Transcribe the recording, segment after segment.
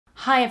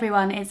Hi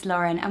everyone, it's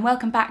Lauren and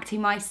welcome back to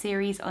my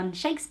series on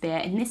Shakespeare.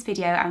 In this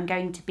video I'm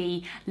going to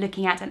be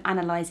looking at and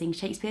analysing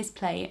Shakespeare's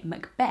play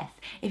Macbeth.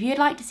 If you'd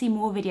like to see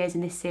more videos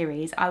in this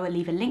series, I will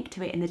leave a link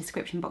to it in the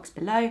description box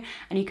below,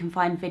 and you can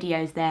find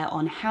videos there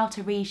on how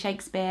to read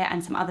Shakespeare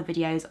and some other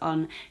videos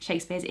on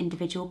Shakespeare's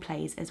individual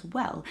plays as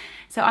well.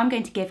 So I'm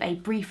going to give a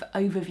brief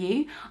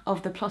overview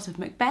of the plot of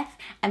Macbeth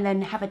and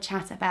then have a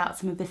chat about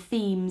some of the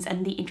themes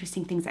and the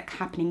interesting things that are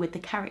happening with the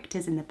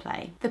characters in the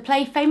play. The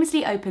play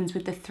famously opens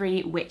with the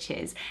three witches.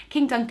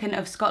 King Duncan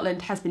of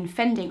Scotland has been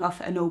fending off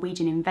a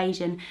Norwegian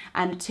invasion,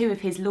 and two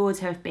of his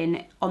lords who have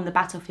been on the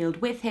battlefield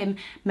with him,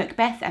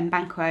 Macbeth and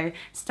Banquo,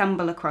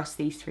 stumble across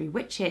these three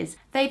witches.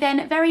 They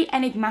then very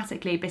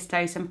enigmatically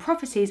bestow some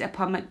prophecies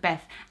upon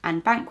Macbeth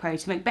and Banquo.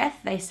 To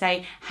Macbeth they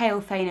say,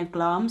 "Hail Thane of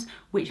Glamis,"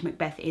 which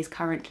Macbeth is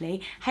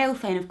currently, "Hail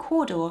Thane of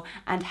Cawdor,"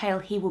 and "Hail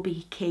he will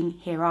be king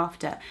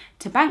hereafter."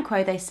 To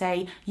Banquo they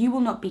say, "You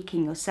will not be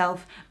king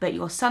yourself, but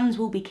your sons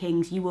will be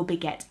kings, you will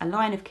beget a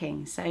line of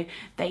kings." So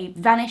they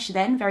vanish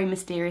then very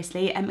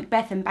mysteriously, and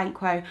Macbeth and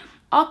Banquo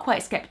are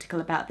quite sceptical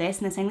about this,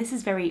 and they're saying this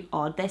is very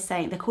odd.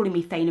 They're calling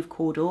me Thane of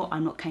Cawdor.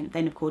 I'm not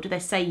Thane of Cawdor. They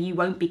say you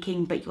won't be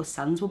king, but your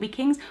sons will be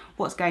kings.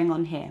 What's going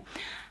on here?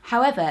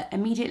 However,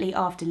 immediately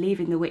after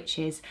leaving the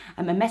witches,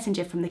 a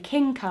messenger from the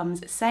king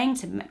comes saying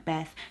to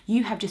Macbeth,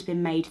 "You have just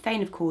been made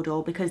Thane of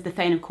Cawdor because the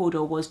Thane of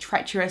Cawdor was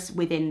treacherous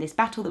within this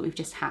battle that we've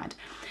just had."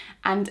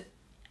 And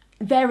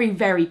very,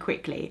 very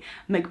quickly,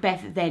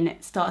 Macbeth then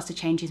starts to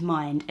change his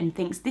mind and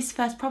thinks this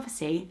first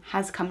prophecy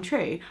has come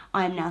true.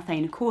 I am now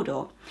Thane of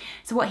Cawdor.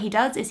 So what he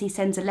does is he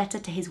sends a letter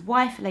to his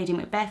wife, Lady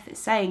Macbeth,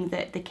 saying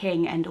that the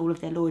king and all of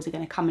their lords are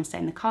going to come and stay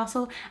in the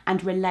castle,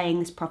 and relaying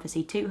this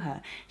prophecy to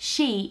her.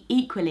 She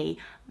equally,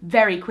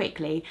 very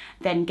quickly,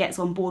 then gets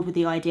on board with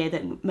the idea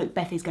that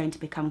Macbeth is going to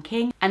become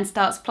king and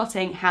starts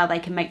plotting how they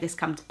can make this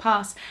come to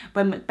pass.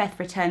 When Macbeth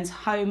returns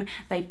home,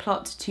 they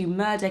plot to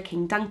murder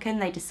King Duncan.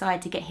 They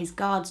decide to get his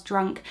guards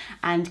drunk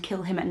and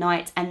kill him at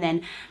night, and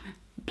then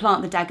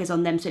plant the daggers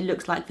on them so it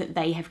looks like that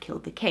they have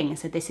killed the king.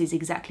 So this is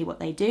exactly what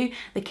they do.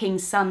 The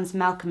king's sons,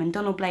 Malcolm and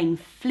Donalbain,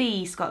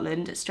 flee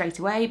Scotland straight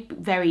away,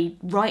 very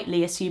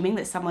rightly assuming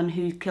that someone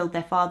who killed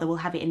their father will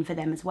have it in for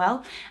them as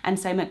well. And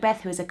so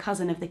Macbeth, who is a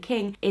cousin of the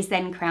king, is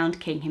then crowned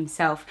king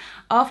himself.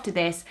 After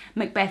this,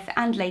 Macbeth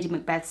and Lady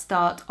Macbeth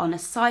start on a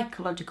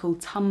psychological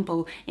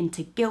tumble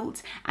into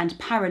guilt and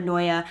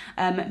paranoia.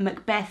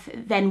 Macbeth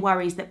then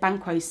worries that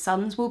Banquo's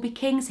sons will be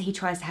king, so he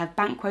tries to have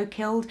Banquo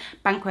killed.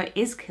 Banquo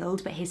is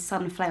killed, but his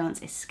son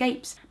Fleance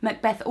escapes.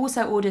 Macbeth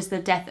also orders the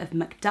death of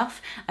Macduff,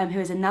 who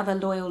is another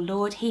loyal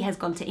lord. He has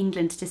gone to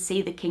England to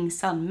see the king's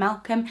son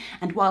Malcolm,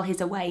 and while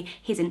he's away,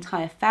 his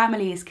entire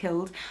family is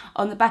killed.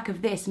 On the back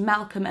of this,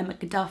 Malcolm and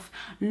Macduff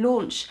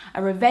launch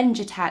a revenge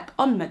attack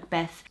on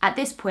Macbeth. At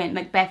this point,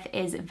 Macbeth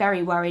is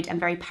very worried and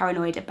very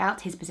paranoid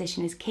about his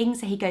position as king,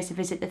 so he goes to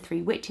visit the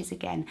three witches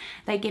again.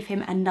 They give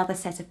him another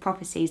set of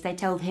prophecies. They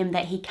tell him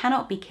that he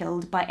cannot be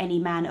killed by any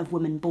man of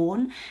woman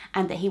born,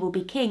 and that he will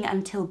be king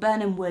until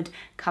Birnam Wood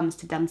comes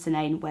to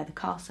Dunsinane, where the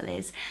castle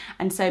is.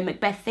 And so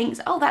Macbeth thinks,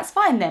 oh, that's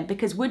fine then,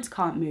 because woods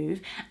can't move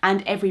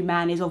and every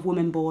man is of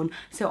woman born,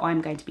 so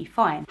I'm going to be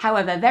fine.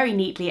 However, very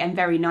neatly and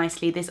very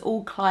nicely, this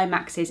all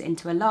climaxes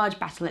into a large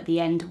battle at the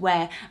end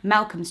where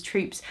Malcolm's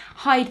troops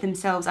hide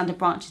themselves under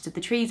branches of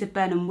the trees of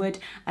Birnam Wood,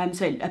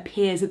 so it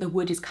appears that the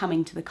wood is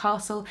coming to the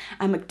castle,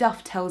 and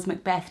Macduff tells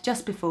Macbeth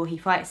just before he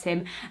fights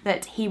him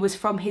that he was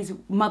from his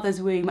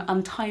mother's womb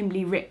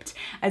untimely ripped,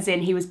 as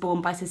in he was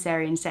born by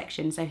caesarean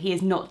section, so he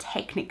is not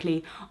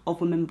technically of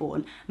woman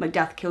born.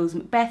 Macduff kills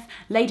Macbeth,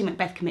 Lady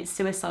Macbeth commits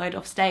suicide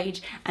off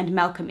stage, and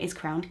Malcolm is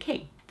crowned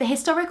king. The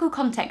historical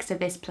context of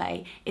this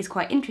play is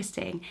quite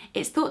interesting.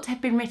 It's thought to have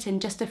been written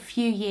just a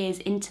few years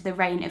into the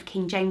reign of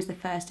King James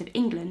I of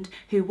England,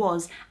 who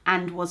was,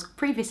 and was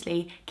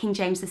previously, King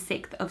James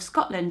VI of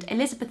Scotland.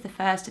 Elizabeth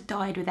I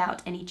died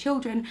without any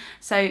children,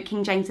 so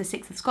King James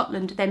VI of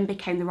Scotland then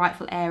became the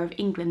rightful heir of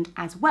England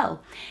as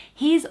well.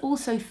 He is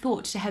also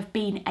thought to have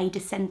been a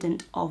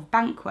descendant of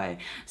Banquo,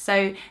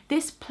 so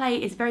this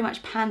play is very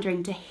much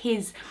pandering to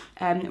his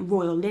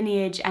royal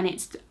lineage, and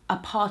it's a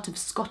part of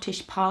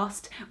Scottish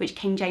past, which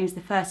King James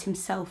I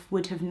himself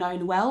would have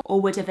known well, or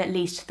would have at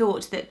least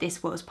thought that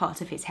this was part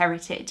of his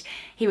heritage.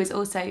 He was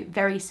also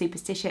very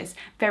superstitious,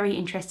 very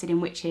interested in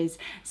witches,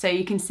 so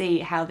you can see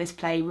how this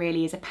play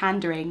really is a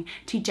pandering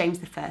to James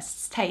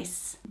I's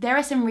tastes. There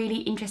are some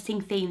really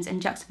interesting themes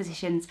and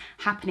juxtapositions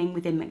happening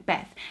within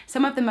Macbeth.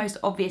 Some of the most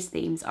obvious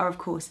themes are, of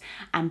course,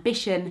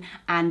 ambition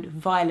and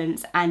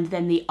violence, and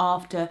then the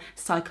after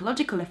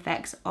psychological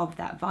effects of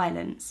that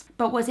violence.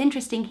 But what's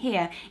interesting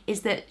here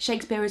is that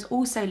Shakespeare is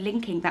also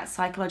linking that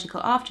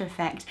psychological after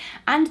effect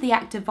and the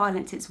act of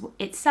violence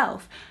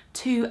itself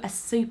to a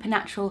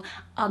supernatural,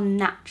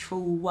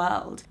 unnatural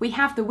world. We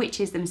have the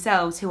witches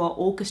themselves who are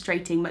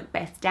orchestrating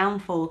Macbeth's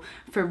downfall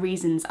for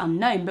reasons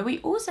unknown, but we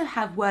also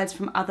have words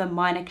from other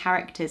minor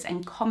characters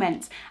and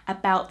comments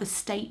about the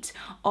state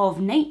of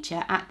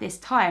nature at this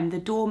time. The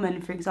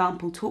doorman, for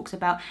example, talks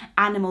about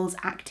animals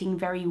acting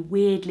very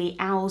weirdly,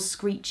 owls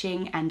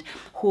screeching and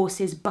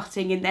horses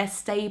butting in their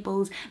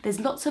stables. There's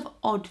lots of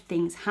odd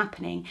things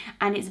happening,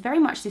 and it's very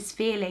much this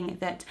feeling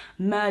that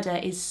murder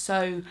is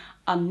so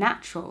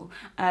unnatural,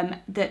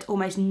 that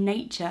almost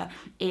nature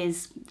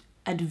is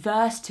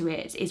adverse to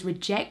it, is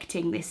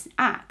rejecting this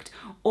act.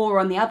 Or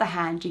on the other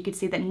hand, you could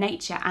see that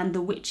nature and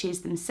the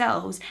witches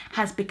themselves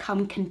has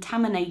become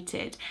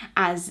contaminated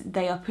as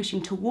they are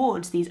pushing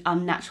towards these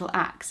unnatural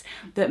acts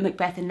that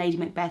Macbeth and Lady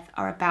Macbeth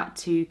are about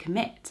to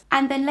commit.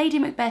 And then Lady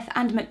Macbeth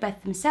and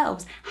Macbeth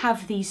themselves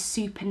have these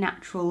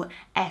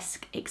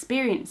supernatural-esque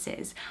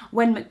experiences.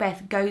 When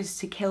Macbeth goes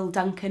to kill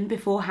Duncan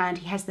beforehand,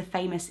 he has the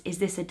famous "Is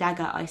this a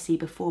dagger I see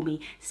before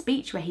me"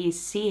 speech where he is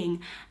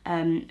seeing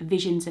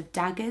visions of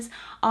daggers.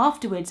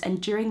 Afterwards and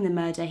during the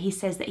murder, he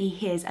says that he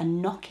hears a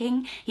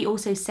knocking. He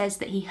also says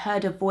that he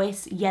heard a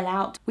voice yell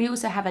out. We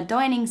also have a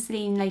dining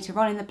scene later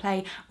on in the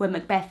play where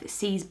Macbeth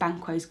sees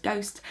Banquo's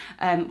ghost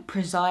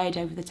preside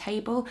over the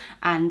table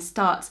and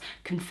starts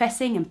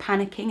confessing and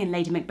panicking, and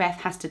Lady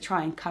Macbeth has to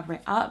try and cover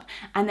it up.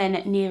 And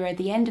then nearer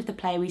the end of the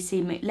play, we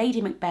see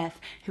Lady Macbeth,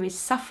 who is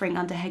suffering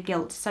under her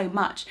guilt so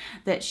much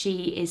that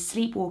she is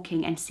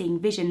sleepwalking and seeing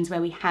visions,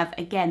 where we have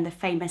again the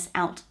famous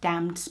 "out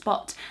damned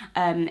spot"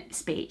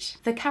 speech.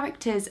 The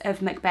characters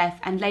of Macbeth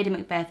and Lady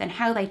Macbeth and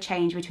how they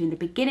change between the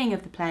beginning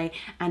of the play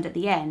and at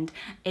the end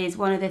is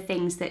one of the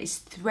things that is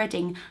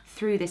threading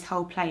through this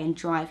whole play and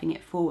driving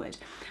it forward.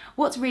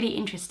 What's really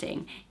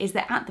interesting is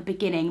that at the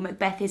beginning,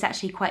 Macbeth is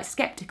actually quite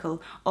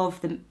sceptical of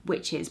the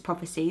witches'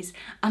 prophecies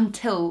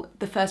until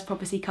the first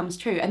prophecy comes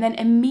true, and then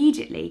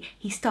immediately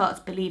he starts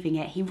believing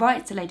it. He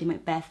writes to Lady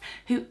Macbeth,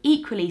 who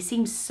equally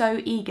seems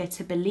so eager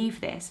to believe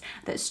this,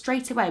 that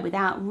straight away,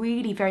 without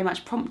really very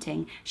much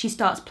prompting, she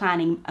starts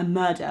planning a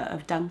murder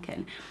of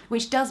Duncan,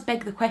 which does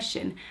beg the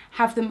question,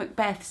 have the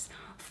Macbeths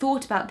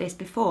thought about this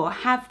before?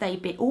 Have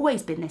they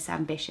always been this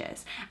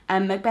ambitious?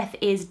 Macbeth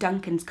is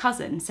Duncan's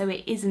cousin, so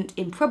it isn't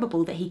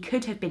improbable that he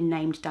could have been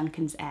named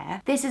Duncan's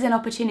heir. This is an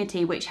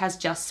opportunity which has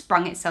just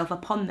sprung itself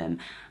upon them.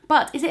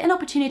 But is it an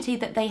opportunity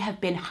that they have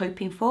been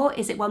hoping for?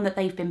 Is it one that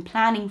they've been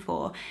planning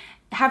for?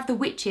 Have the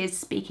witches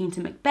speaking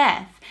to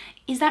Macbeth,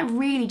 is that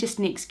really just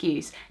an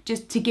excuse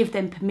just to give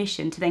them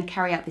permission to then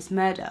carry out this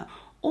murder?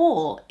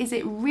 Or is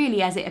it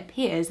really as it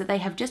appears that they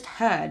have just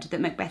heard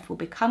that Macbeth will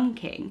become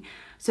king,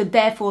 so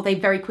therefore they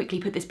very quickly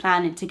put this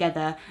plan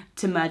together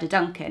to murder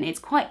Duncan? It's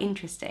quite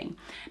interesting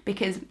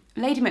because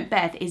Lady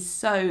Macbeth is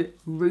so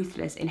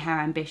ruthless in her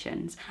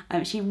ambitions.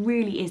 She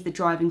really is the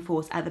driving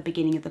force at the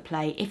beginning of the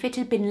play. If it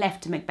had been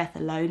left to Macbeth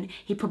alone,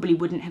 he probably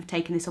wouldn't have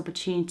taken this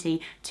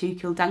opportunity to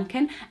kill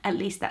Duncan. At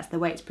least that's the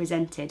way it's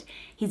presented.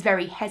 He's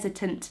very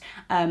hesitant.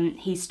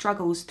 He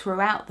struggles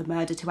throughout the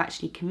murder to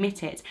actually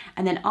commit it.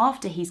 And then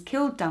after he's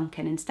killed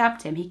Duncan and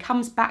stabbed him, he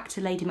comes back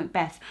to Lady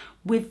Macbeth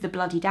with the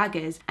bloody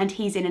daggers, and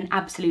he's in an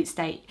absolute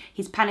state.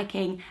 He's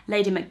panicking.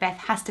 Lady Macbeth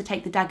has to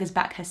take the daggers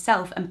back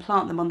herself and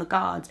plant them on the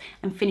guards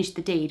and finish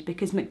the deed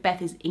because Macbeth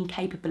is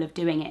incapable of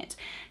doing it.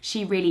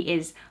 She really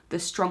is the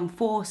strong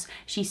force.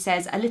 She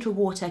says, "A little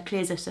water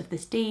clears us of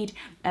this deed.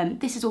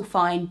 This is all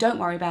fine, don't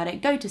worry about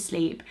it, go to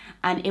sleep,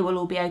 and it will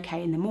all be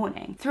okay in the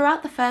morning."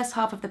 Throughout the first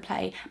half of the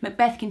play,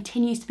 Macbeth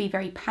continues to be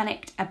very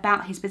panicked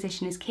about his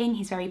position as king.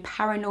 He's very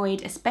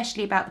paranoid,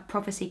 especially about the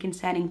prophecy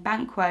concerning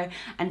Banquo,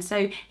 and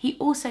so he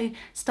also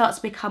starts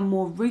to become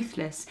more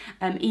ruthless,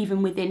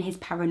 even within his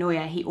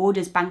paranoia. He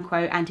orders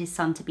Banquo and his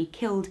son to be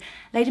killed.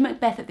 Lady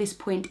Macbeth at this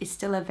point is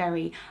still a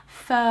very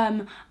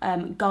firm,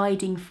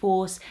 guiding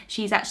force.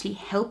 She's actually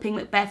helping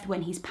Macbeth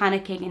when he's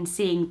panicking and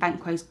seeing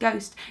Banquo's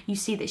ghost. You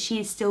see that she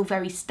is still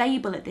very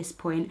stable at this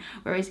point,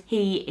 whereas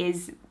he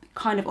is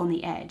kind of on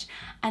the edge.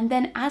 And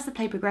then as the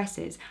play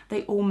progresses,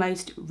 they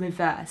almost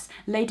reverse.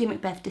 Lady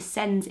Macbeth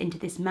descends into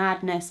this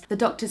madness. The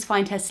doctors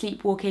find her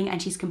sleepwalking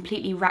and she's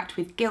completely racked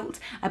with guilt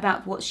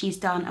about what she's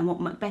done and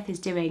what Macbeth is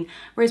doing.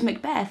 Whereas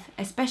Macbeth,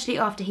 especially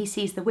after he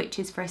sees the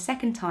witches for a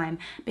second time,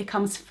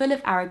 becomes full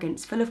of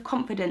arrogance, full of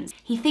confidence.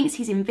 He thinks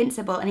he's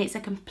invincible, and it's a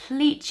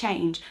complete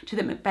change to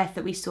the Macbeth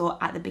that we saw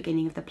at the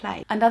beginning of the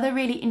play. Another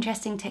really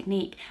interesting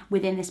technique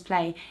within this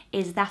play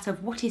is that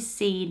of what is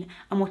seen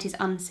and what is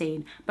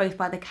unseen, both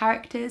by the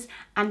characters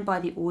and by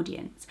the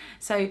audience.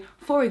 So,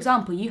 for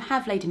example, you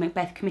have Lady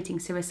Macbeth committing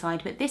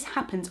suicide, but this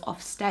happens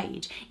off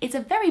stage. It's a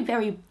very,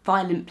 very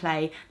violent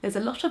play. There's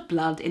a lot of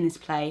blood in this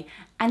play,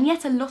 And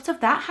yet a lot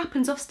of that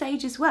happens off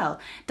stage as well.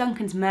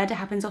 Duncan's murder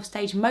happens off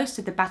stage, most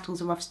of the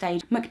battles are off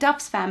stage.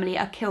 Macduff's family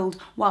are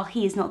killed while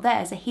he is not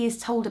there, so he is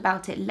told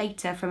about it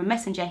later from a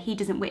messenger, he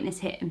doesn't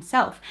witness it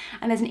himself.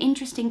 And there's an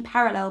interesting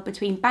parallel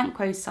between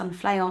Banquo's son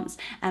Fleance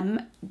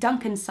and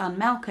Duncan's son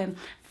Malcolm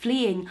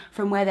fleeing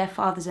from where their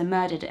fathers are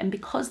murdered, and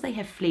because they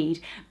have fled,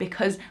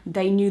 because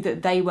they knew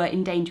that they were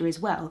in danger as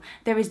well,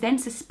 there is then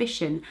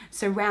suspicion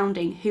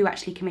surrounding who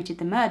actually committed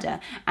the murder,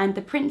 and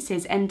the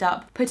princes end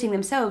up putting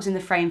themselves in the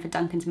frame for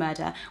Duncan's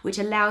murder, which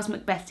allows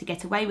Macbeth to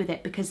get away with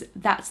it because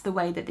that's the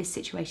way that this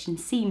situation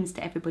seems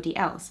to everybody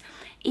else.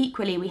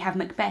 Equally, we have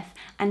Macbeth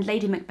and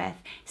Lady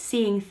Macbeth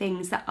seeing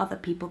things that other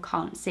people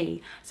can't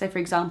see. So for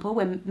example,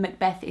 when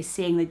Macbeth is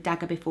seeing the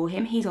dagger before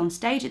him, he's on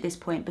stage at this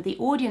point, but the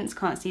audience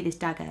can't see this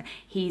dagger.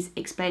 He's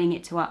explaining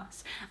it to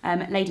us.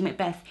 Lady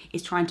Macbeth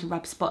is trying to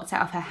rub spots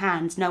out of her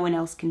hands, no one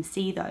else can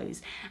see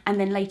those. And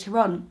then later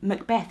on,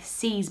 Macbeth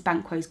sees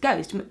Banquo's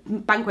ghost.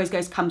 Banquo's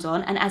ghost comes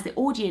on, and as the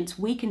audience,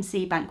 we can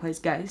see Banquo's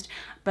ghost,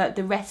 but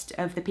the rest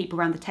of the people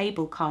around the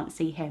table can't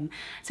see him.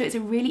 So it's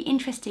a really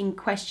interesting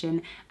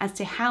question as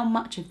to how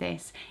much of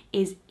this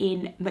is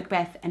in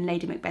Macbeth and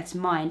Lady Macbeth's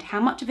mind, how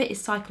much of it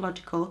is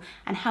psychological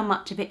and how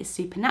much of it is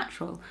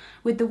supernatural.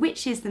 With the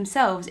witches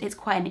themselves, it's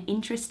quite an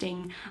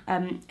interesting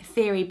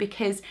theory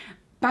because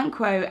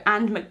Banquo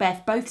and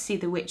Macbeth both see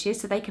the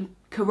witches, so they can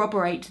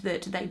corroborate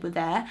that they were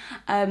there.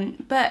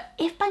 But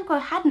if Banquo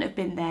hadn't have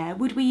been there,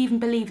 would we even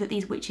believe that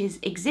these witches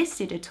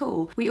existed at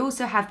all? We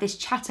also have this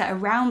chatter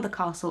around the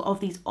castle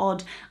of these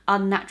odd,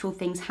 unnatural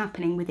things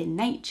happening within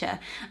nature.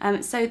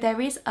 So there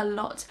is a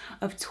lot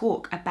of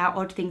talk about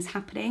odd things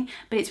happening,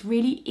 but it's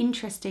really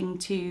interesting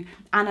to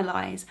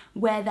analyse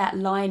where that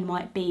line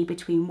might be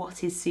between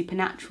what is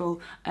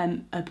supernatural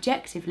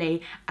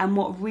objectively and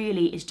what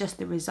really is just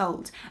the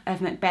result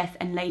of Macbeth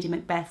and Lady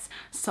Macbeth's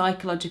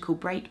psychological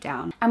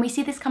breakdown. And we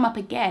see this come up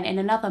again in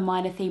another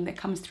minor theme that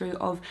comes through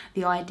of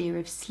the idea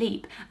of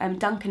sleep.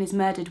 Duncan is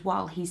murdered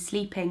while he's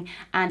sleeping,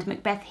 and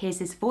Macbeth hears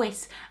this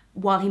voice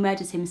while he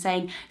murders him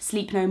saying,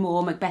 "Sleep no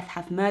more, Macbeth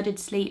hath murdered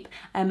sleep."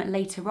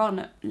 Later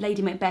on,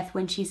 Lady Macbeth,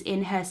 when she's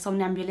in her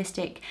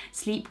somnambulistic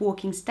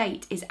sleepwalking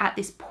state, is at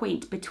this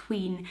point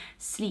between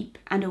sleep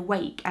and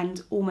awake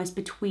and almost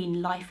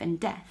between life and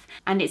death.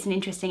 And it's an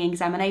interesting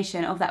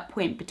examination of that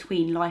point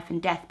between life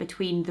and death,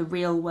 between the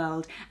real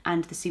world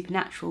and the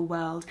supernatural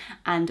world,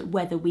 and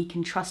whether we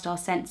can trust our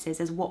senses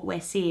as what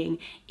we're seeing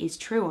is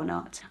true or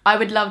not. I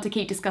would love to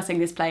keep discussing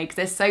this play because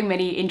there's so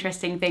many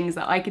interesting things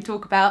that I could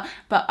talk about,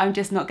 but I'm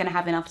just not going to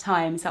have enough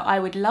time. So I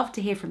would love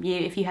to hear from you.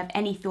 If you have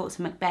any thoughts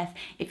on Macbeth,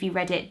 if you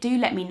read it, do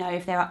let me know.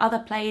 If there are other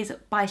plays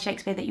by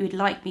Shakespeare that you would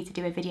like me to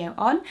do a video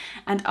on,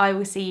 and I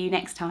will see you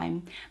next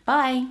time.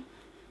 Bye!